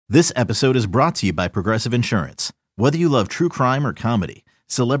This episode is brought to you by Progressive Insurance. Whether you love true crime or comedy,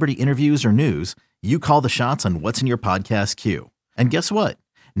 celebrity interviews or news, you call the shots on what's in your podcast queue. And guess what?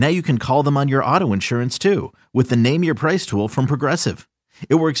 Now you can call them on your auto insurance too with the Name Your Price tool from Progressive.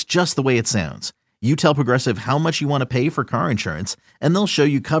 It works just the way it sounds. You tell Progressive how much you want to pay for car insurance, and they'll show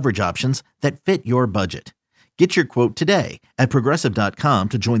you coverage options that fit your budget. Get your quote today at Progressive.com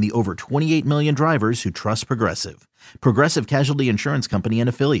to join the over 28 million drivers who trust Progressive. Progressive Casualty Insurance Company and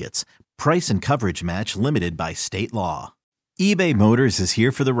Affiliates. Price and coverage match limited by state law. eBay Motors is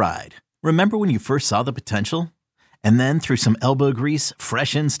here for the ride. Remember when you first saw the potential? And then through some elbow grease,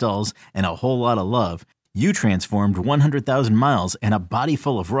 fresh installs, and a whole lot of love, you transformed 100,000 miles and a body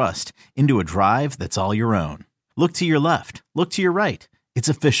full of rust into a drive that's all your own. Look to your left. Look to your right. It's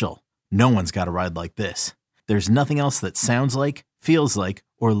official. No one's got a ride like this. There's nothing else that sounds like, feels like,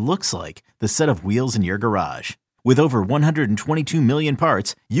 or looks like the set of wheels in your garage. With over 122 million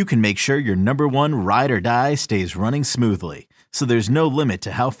parts, you can make sure your number one ride or die stays running smoothly. So there's no limit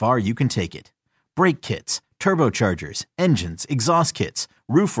to how far you can take it. Brake kits, turbochargers, engines, exhaust kits,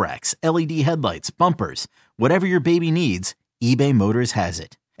 roof racks, LED headlights, bumpers, whatever your baby needs, eBay Motors has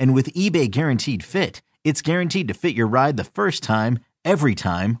it. And with eBay Guaranteed Fit, it's guaranteed to fit your ride the first time, every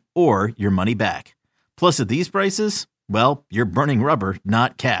time, or your money back. Plus, at these prices, well, you're burning rubber,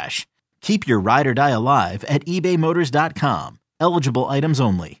 not cash. Keep your ride or die alive at ebaymotors.com. Eligible items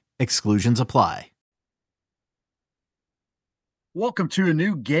only. Exclusions apply. Welcome to a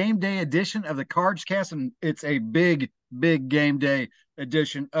new game day edition of the Cards Cast, and it's a big game day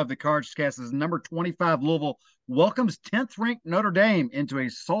edition of the Cards Cast. As number 25 Louisville welcomes 10th ranked Notre Dame into a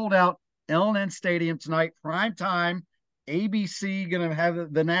sold-out L&N Stadium tonight, prime time. ABC going to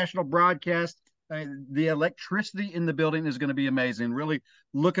have the national broadcast. The electricity in the building is going to be amazing. Really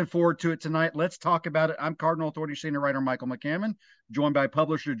looking forward to it tonight. Let's talk about it. I'm Cardinal Authority Senior Writer Michael McCammon, joined by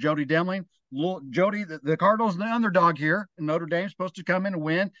publisher Jody Demling. Jody, the Cardinals, the underdog here. Notre Dame's supposed to come in and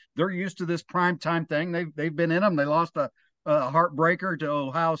win. They're used to this prime time thing. They've been in them. They lost a heartbreaker to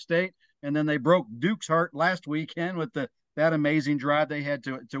Ohio State, and then they broke Duke's heart last weekend with that amazing drive they had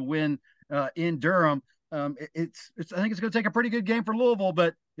to win in Durham. I think it's going to take a pretty good game for Louisville,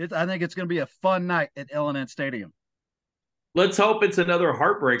 but I think it's going to be a fun night at L&N Stadium. Let's hope it's another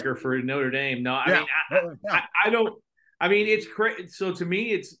heartbreaker for Notre Dame. No, I don't. I mean, it's crazy. So to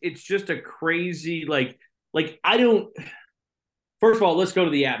me, it's just a crazy I don't. First of all, let's go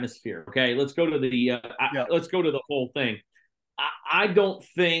to the atmosphere. Okay, let's go to the let's go to the whole thing. I don't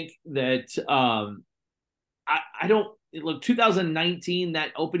think that. I don't. Look, 2019,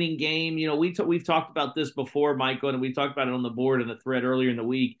 that opening game, we've talked about this before, Michael, and we talked about it on the board in the thread earlier in the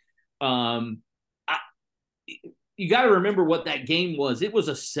week. You got to remember what that game was. It was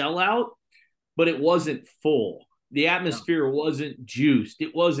a sellout, but it wasn't full. The atmosphere wasn't juiced.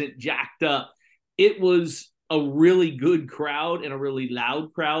 It wasn't jacked up. It was a really good crowd and a really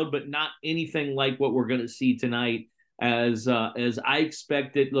loud crowd, but not anything like what we're going to see tonight. As I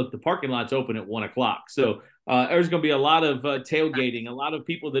expected. Look, the parking lot's open at 1:00, so there's going to be a lot of tailgating, a lot of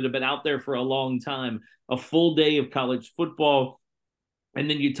people that have been out there for a long time, a full day of college football, and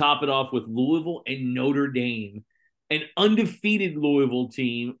then you top it off with Louisville and Notre Dame, an undefeated Louisville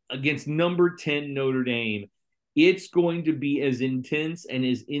team against number 10 Notre Dame. It's going to be as intense and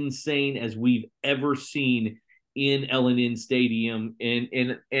as insane as we've ever seen in L&N Stadium,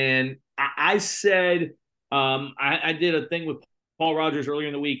 and I said. I did a thing with Paul Rogers earlier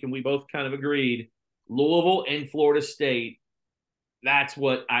in the week, and we both kind of agreed. Louisville and Florida State, that's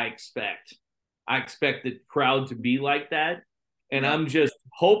what I expect. I expect the crowd to be like that, and I'm just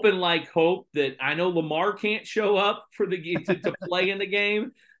hoping like hope that I know Lamar can't show up for the to play in the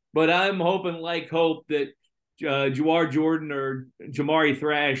game, but I'm hoping like hope that Jawar Jordan or Jamari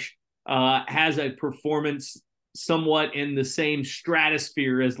Thrash has a performance somewhat in the same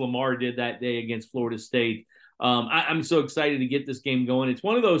stratosphere as Lamar did that day against Florida State. I'm so excited to get this game going. It's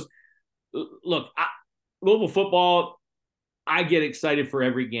one of those, look, Louisville football, I get excited for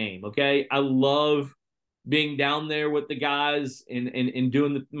every game, okay? I love being down there with the guys and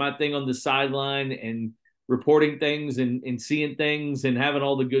doing my thing on the sideline and reporting things and seeing things and having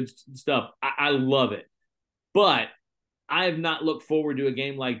all the good stuff. I love it. But I have not looked forward to a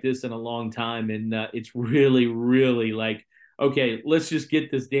game like this in a long time, and it's really, really like, okay, let's just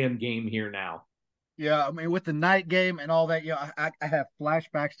get this damn game here now. Yeah, I mean, with the night game and all that, I have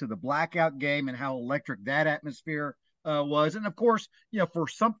flashbacks to the blackout game and how electric that atmosphere was, and of course,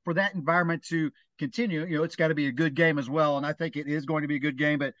 for that environment to continue, it's got to be a good game as well, and I think it is going to be a good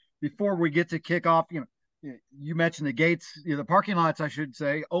game. But before we get to kickoff, you mentioned the gates, the parking lots, I should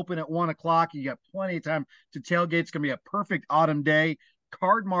say, open at 1:00. You got plenty of time to tailgate. It's going to be a perfect autumn day.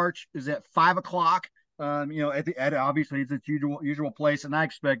 Card March is at 5 o'clock. At obviously it's its usual place, and I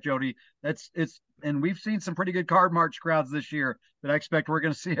expect, Jody, and we've seen some pretty good Card March crowds this year, but I expect we're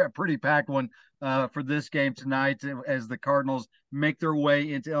going to see a pretty packed one for this game tonight as the Cardinals make their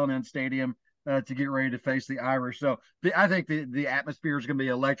way into L&N Stadium to get ready to face the Irish. So I think the atmosphere is going to be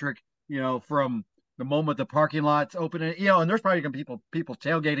electric. From the moment the parking lots open, and there's probably going to be people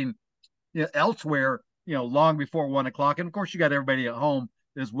tailgating elsewhere, long before 1 o'clock. And of course, you got everybody at home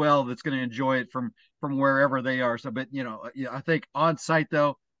as well that's going to enjoy it from wherever they are. So, but I think on site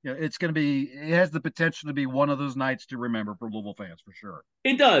though, it has the potential to be one of those nights to remember for Louisville fans for sure.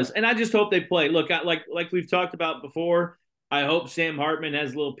 It does, and I just hope they play. Look, like we've talked about before, I hope Sam Hartman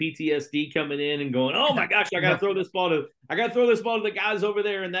has a little PTSD coming in and going, "Oh my gosh, I got to throw this ball to the guys over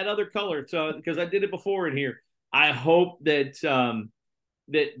there in that other color." So because I did it before in here, I hope that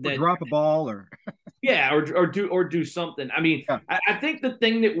that drop a ball or yeah, or do something. I mean, yeah. I think the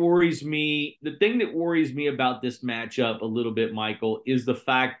thing that worries me about this matchup a little bit, Michael, is the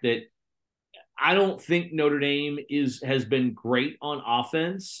fact that I don't think Notre Dame has been great on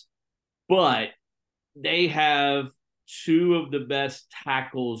offense, but they have two of the best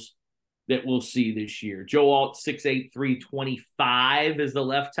tackles that we'll see this year. Joe Alt, 6'8", 325 is the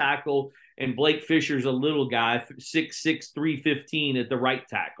left tackle, and Blake Fisher's a little guy, 6'6", 315 at the right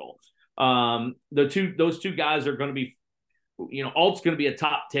tackle. Those two guys are going to be, Alt's going to be a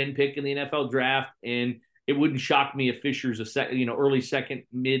top 10 pick in the NFL draft, and it wouldn't shock me if Fisher's early second,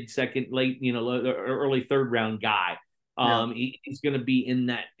 mid second, late, early third round guy. He's going to be in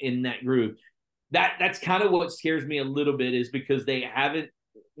that group. That's kind of what scares me a little bit, is because they haven't,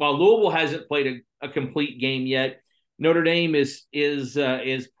 while Louisville hasn't played a complete game yet, Notre Dame is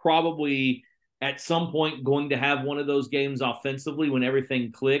probably at some point going to have one of those games offensively when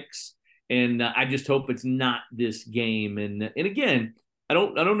everything clicks. And I just hope it's not this game. And again, I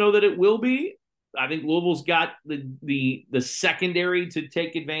don't know that it will be. I think Louisville's got the secondary to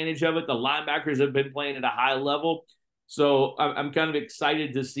take advantage of it. The linebackers have been playing at a high level, so I'm kind of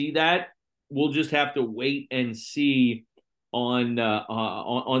excited to see that. We'll just have to wait and see on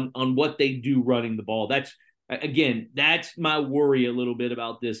what they do running the ball. That's my worry a little bit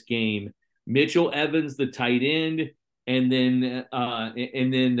about this game. Mitchell Evans, the tight end, and then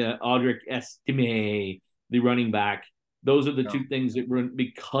Audric Estime, the running back. Those are the two things that run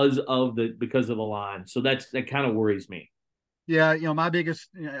because of the line. So that kind of worries me. Yeah, my biggest,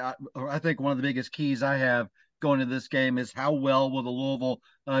 I think one of the biggest keys I have going to this game is how well will the Louisville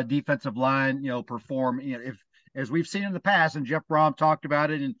defensive line, perform. If, as we've seen in the past, and Jeff Brom talked about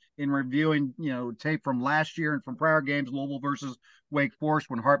it in reviewing, tape from last year and from prior games, Louisville versus Wake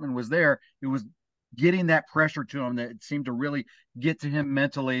Forest when Hartman was there, it was getting that pressure to him that seemed to really get to him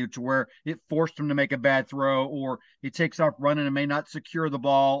mentally, to where it forced him to make a bad throw, or he takes off running and may not secure the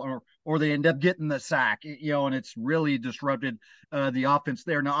ball, or they end up getting the sack, and it's really disrupted the offense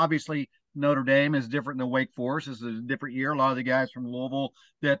there. Now, obviously, Notre Dame is different than Wake Forest. This is a different year. A lot of the guys from Louisville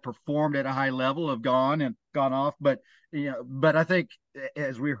that performed at a high level have gone off. But I think,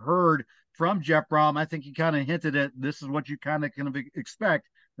 as we heard from Jeff Brom, I think he kind of hinted at this is what you kind of can expect.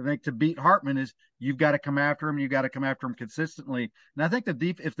 I think to beat Hartman is you've got to come after him. You've got to come after him consistently. And I think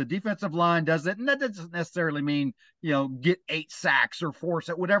if the defensive line does it, and that doesn't necessarily mean, get 8 sacks or force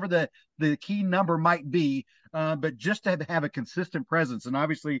it, whatever the key number might be, but just to have a consistent presence. And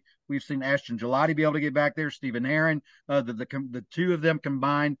obviously we've seen Ashton Gelati be able to get back there, Stephen Herron, the two of them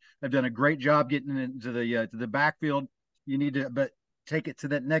combined have done a great job getting into the backfield. You need to, but take it to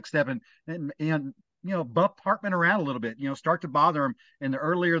that next step and bump Hartman around a little bit, start to bother him. And the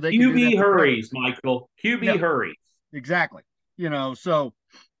earlier they can QB hurries, Michael. QB hurries. Exactly. So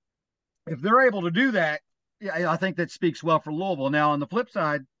if they're able to do that, I think that speaks well for Louisville. Now, on the flip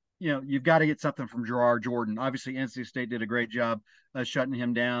side, you've got to get something from Gerard Jordan. Obviously, NC State did a great job shutting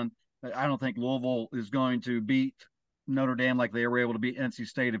him down. I don't think Louisville is going to beat Notre Dame like they were able to beat NC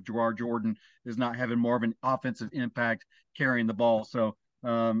State if Gerard Jordan is not having more of an offensive impact carrying the ball. So,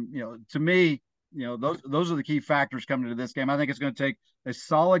 to me, those are the key factors coming to this game. I think it's going to take a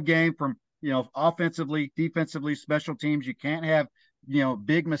solid game from, offensively, defensively, special teams. You can't have,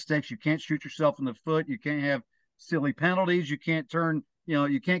 big mistakes. You can't shoot yourself in the foot. You can't have silly penalties. You can't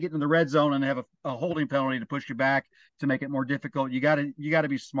you can't get in the red zone and have a holding penalty to push you back to make it more difficult. You got to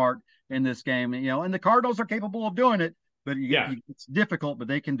be smart in this game, and the Cardinals are capable of doing it, but it's difficult, but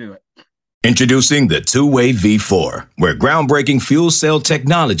they can do it. Introducing the two-way V4, where groundbreaking fuel cell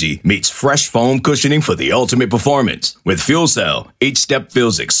technology meets fresh foam cushioning for the ultimate performance. With fuel cell, each step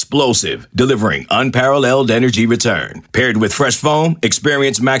feels explosive, delivering unparalleled energy return. Paired with fresh foam,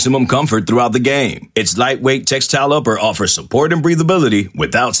 experience maximum comfort throughout the game. Its lightweight textile upper offers support and breathability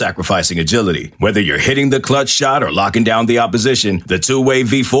without sacrificing agility. Whether you're hitting the clutch shot or locking down the opposition, the two-way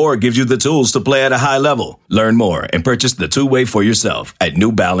V4 gives you the tools to play at a high level. Learn more and purchase the two-way for yourself at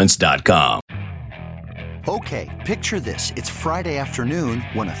newbalance.com. Okay, picture this. It's Friday afternoon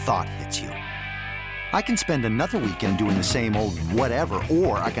when a thought hits you. I can spend another weekend doing the same old whatever,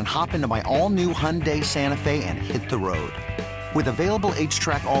 or I can hop into my all-new Hyundai Santa Fe and hit the road. With available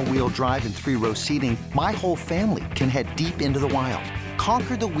H-Track all-wheel drive and 3-row seating, my whole family can head deep into the wild.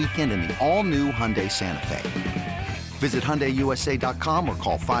 Conquer the weekend in the all-new Hyundai Santa Fe. Visit HyundaiUSA.com or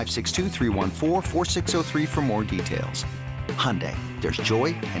call 562-314-4603 for more details. Hyundai, there's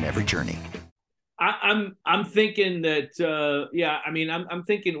joy in every journey. I'm thinking that I'm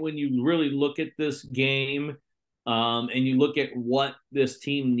thinking when you really look at this game, and you look at what this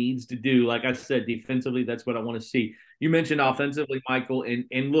team needs to do, like I said, defensively, that's what I want to see. You mentioned offensively, Michael,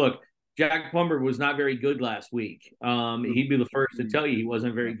 and look, Jack Plummer was not very good last week. He'd be the first to tell you he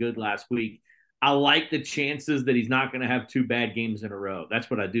wasn't very good last week. I like the chances that he's not going to have 2 bad games in a row. That's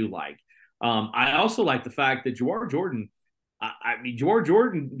what I do like. I also like the fact that George Jordan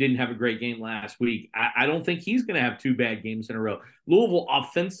didn't have a great game last week. I don't think he's going to have 2 bad games in a row. Louisville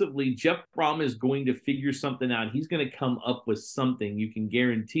offensively, Jeff Brom is going to figure something out. He's going to come up with something. You can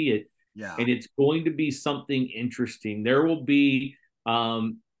guarantee it. Yeah. And it's going to be something interesting. There will be,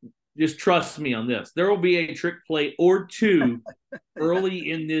 just trust me on this, there will be a trick play or 2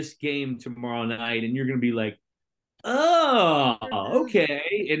 early in this game tomorrow night. And you're going to be like, oh,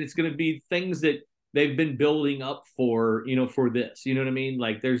 okay. And it's going to be things that they've been building up for this, you know what I mean?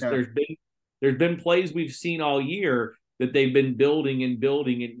 Like there's been plays we've seen all year that they've been building,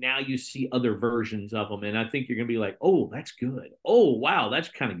 and now you see other versions of them. And I think you're going to be like, oh, that's good. Oh, wow, that's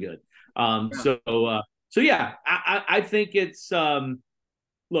kind of good. I think it's,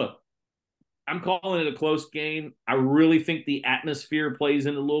 look, I'm calling it a close game. I really think the atmosphere plays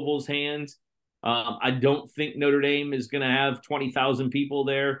into Louisville's hands. I don't think Notre Dame is going to have 20,000 people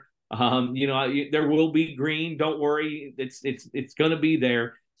there. There will be green. Don't worry. It's going to be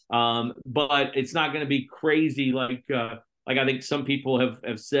there. But it's not going to be crazy like I think some people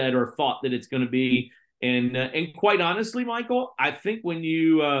have said or thought that it's going to be. And quite honestly, Michael, I think when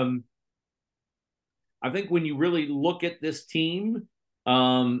you really look at this team,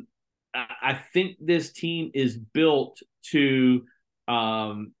 I think this team is built to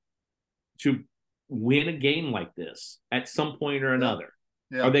win a game like this at some point or another.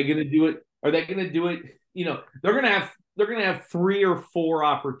 Yeah. Are they going to do it? They're going to have 3 or 4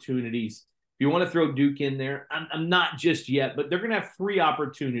 opportunities. If you want to throw Duke in there, I'm not just yet, but they're going to have 3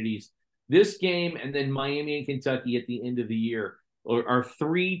 opportunities. This game and then Miami and Kentucky at the end of the year are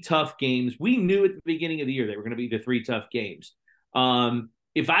 3 tough games. We knew at the beginning of the year they were going to be the 3 tough games.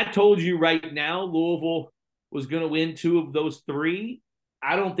 If I told you right now Louisville was going to win 2 of those 3,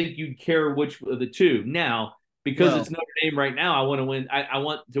 I don't think you'd care which of the 2. Now, because it's Notre Dame right now, I want to win. I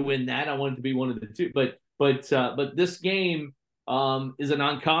want to win that. I want it to be one of the 2. But this game is a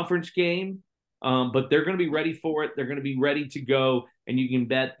non-conference game. But they're going to be ready for it. They're going to be ready to go, and you can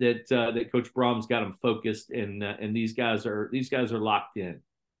bet that Coach Brom's got them focused, and these guys are locked in.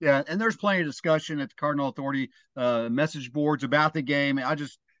 Yeah, and there's plenty of discussion at the Cardinal Authority message boards about the game.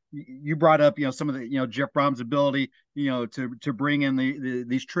 You brought up some of the Jeff Brom's ability to bring in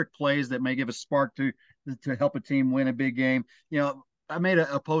these trick plays that may give a spark to help a team win a big game. I made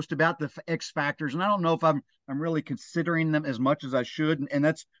a post about the X factors, and I don't know if I'm really considering them as much as I should, and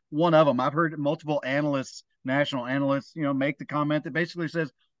that's one of them. I've heard multiple analysts, national analysts, make the comment that basically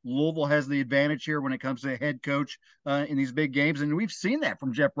says Louisville has the advantage here when it comes to a head coach in these big games, and we've seen that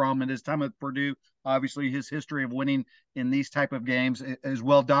from Jeff Brom in his time at Purdue. Obviously, his history of winning in these type of games is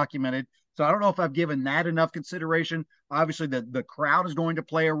well documented. So I don't know if I've given that enough consideration. Obviously, the crowd is going to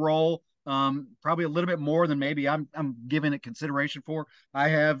play a role. Probably a little bit more than maybe I'm giving it consideration for.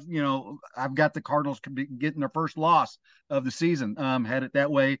 I've got the Cardinals getting their first loss of the season. Had it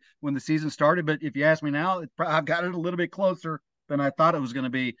that way when the season started, but if you ask me now, I've got it a little bit closer than I thought it was going to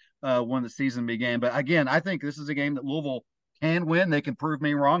be when the season began. But again, I think this is a game that Louisville can win. They can prove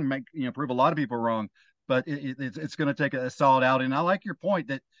me wrong, prove a lot of people wrong, but it's going to take a solid outing. I like your point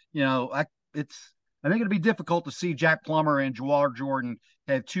that I think it'd be difficult to see Jack Plummer and Jawar Jordan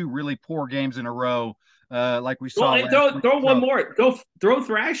have 2 really poor games in a row, like we saw. Well, throw one more. Throw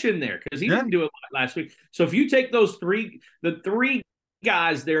Thrash in there because he didn't do it last week. So if you take those 3, the 3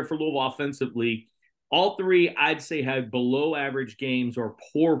 guys there for Louisville offensively. All three, I'd say, had below average games or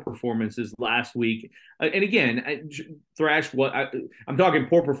poor performances last week. And again, Thrash, I'm talking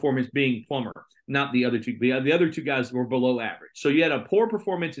poor performance being Plummer, not the other two. The other two guys were below average. So you had a poor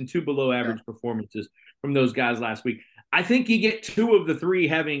performance and two below average performances from those guys last week. I think you get two of the three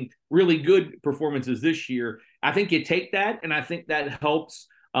having really good performances this year. I think you take that, and I think that helps.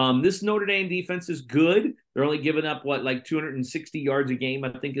 This Notre Dame defense is good. They're only giving up, 260 yards a game,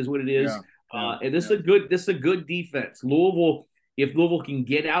 I think is what it is. And this is a good defense. If Louisville can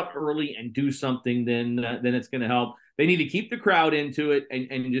get out early and do something, then it's going to help. They need to keep the crowd into it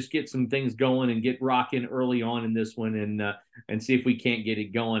and just get some things going and get rocking early on in this one and see if we can't get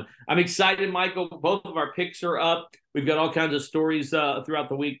it going. I'm excited, Michael. Both of our picks are up. We've got all kinds of stories throughout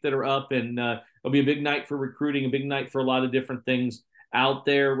the week that are up, and it'll be a big night for recruiting, a big night for a lot of different things out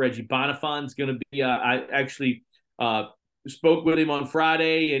there. Reggie Bonifon's going to be I actually spoke with him on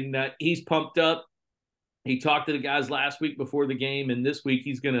Friday, and he's pumped up. He talked to the guys last week before the game, and this week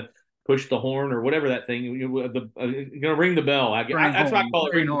he's going to push the horn or whatever that thing. Going to ring the bell. That's why I call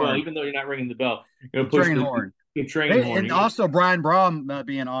it ring the bell, even though you're not ringing the bell. You're going to push the horn. Horn. And also Brian Brom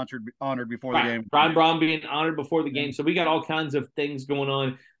being honored before the game. Brian Brom being honored before the game. So we got all kinds of things going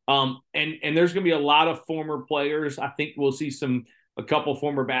on. And there's going to be a lot of former players. I think we'll see a couple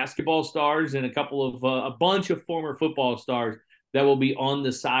former basketball stars and a bunch of former football stars that will be on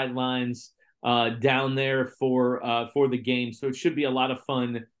the sidelines down there for the game. So it should be a lot of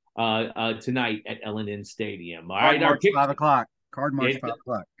fun tonight at L&N Stadium. All right, March 5 o'clock. Card March 5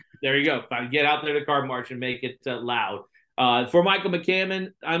 o'clock. There you go. Get out there to Card March and make it loud. For Michael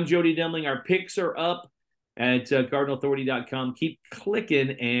McCammon, I'm Jody Demling. Our picks are up at CardinalAuthority.com. Keep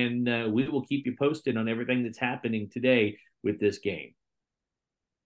clicking, and we will keep you posted on everything that's happening today with this game.